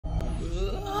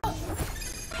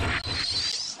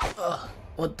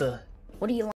What the? What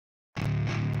do you like?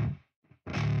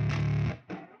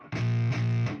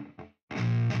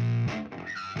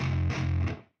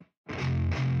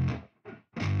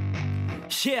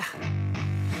 Yeah,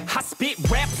 I spit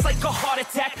raps like a heart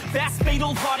attack, fast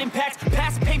fatal heart impact,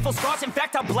 past painful scars. In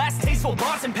fact, I blast tasteful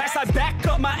bars and packs. I back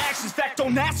up my actions, fact,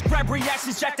 don't ask, grab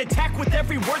reactions, jacked, attack with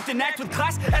every word, then act with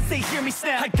class as they hear me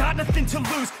snap. I got nothing to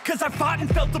lose, cause I fought and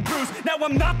felt the bruise. Now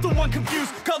I'm not the one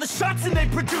confused, call the shots and they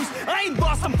produce. I ain't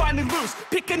lost, I'm finally loose,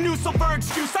 pick a new silver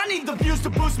excuse. I need the views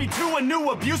to boost me to a new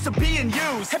abuse of being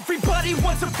used. Everybody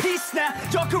wants a piece now,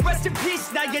 y'all can rest in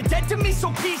peace now. You're dead to me,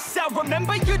 so peace out,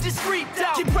 remember you're discreet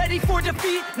out. Get ready for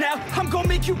defeat now, I'm gonna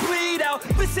make you bleed out.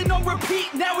 Listen on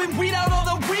repeat now and weed out all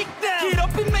the weak now. Get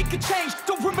up and make a change,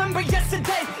 don't remember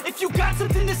yesterday. If you got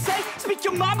something to say, speak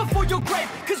your mind before your grave,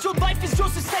 cause your life is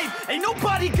yours to save. Ain't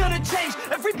nobody gonna change,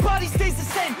 everybody stays the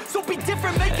same. So be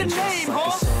different, make a name, like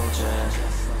a soldier,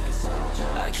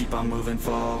 I keep on moving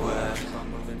forward,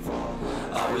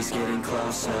 always getting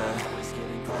closer.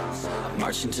 I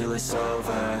march until it's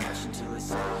over.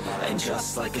 And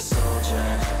just like a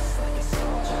soldier,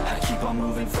 I keep on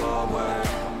moving forward,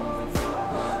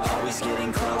 always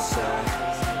getting closer.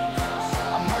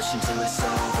 I march until it's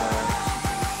over.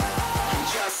 And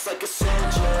just like a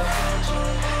soldier,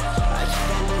 I keep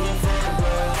on moving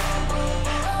forward,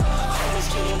 always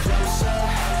getting closer.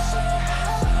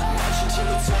 I march until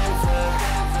it's over.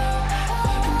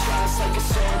 And just like a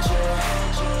soldier,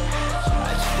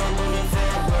 I keep on moving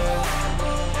forward,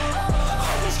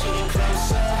 always getting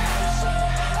closer.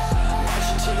 I march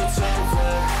until it's over.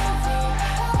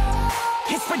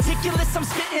 It's ridiculous, I'm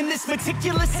spitting this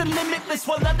meticulous and limitless,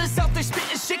 while others out there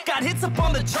spitting shit got hits up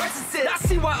on the charts and shit. I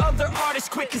see why other artists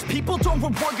quit, cause people don't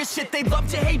reward good shit. They love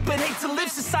to hate but hate to live.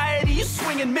 Society, you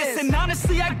swing and miss. And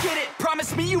honestly, I get it,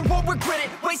 promise me you won't regret it.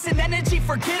 Wasting energy,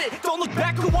 forget it, don't look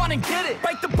back, go on and get it.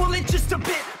 Bite the bullet just a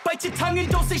bit, bite your tongue and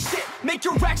don't say shit. Make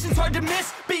your actions hard to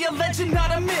miss, be a legend,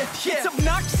 not a myth. Yeah. It's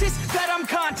obnoxious that I'm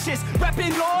conscious,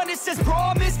 rapping honest as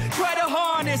promise. Try to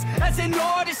harness, as an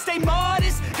artist, stay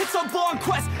modest. It's a long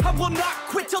quest, I will not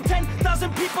quit till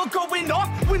 10,000 people going off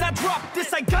when I drop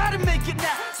this. I gotta make it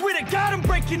now, swear to God I'm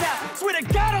breaking out. Swear to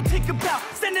God I'll take a bow,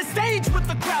 stand the stage with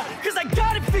the crowd, cause I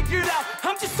got it figured out.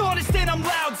 I'm just honest and I'm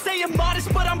loud, saying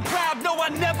modest but I'm proud. No, I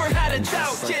never had a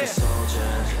doubt, like yeah. A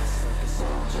soldier,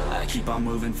 I keep on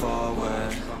moving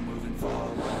forward,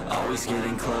 always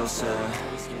getting closer.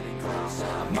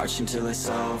 I march until it's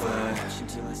over.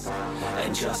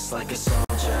 And just like a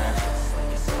soldier,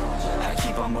 I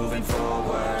keep on moving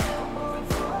forward,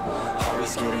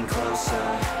 always getting closer.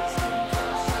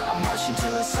 I march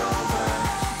until it's over.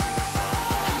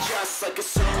 And just like a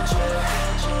soldier,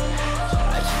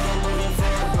 I keep on moving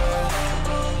forward,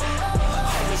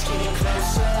 always getting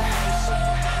closer.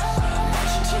 I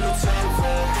march until it's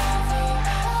over.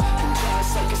 And just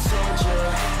like a soldier,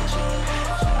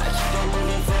 I keep on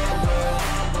moving forward,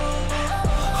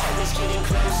 always getting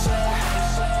closer.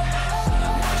 I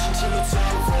march until it's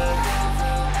over.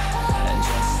 And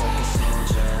just like a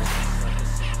soldier,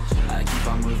 I keep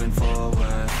on moving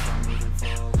forward,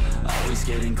 always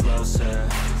getting closer.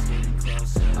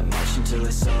 I march until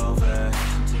it's over.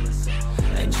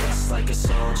 And just like a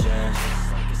soldier,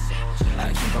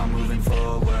 I keep on moving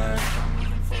forward,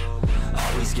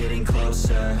 always getting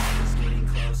closer.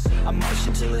 I march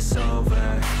until it's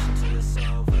over.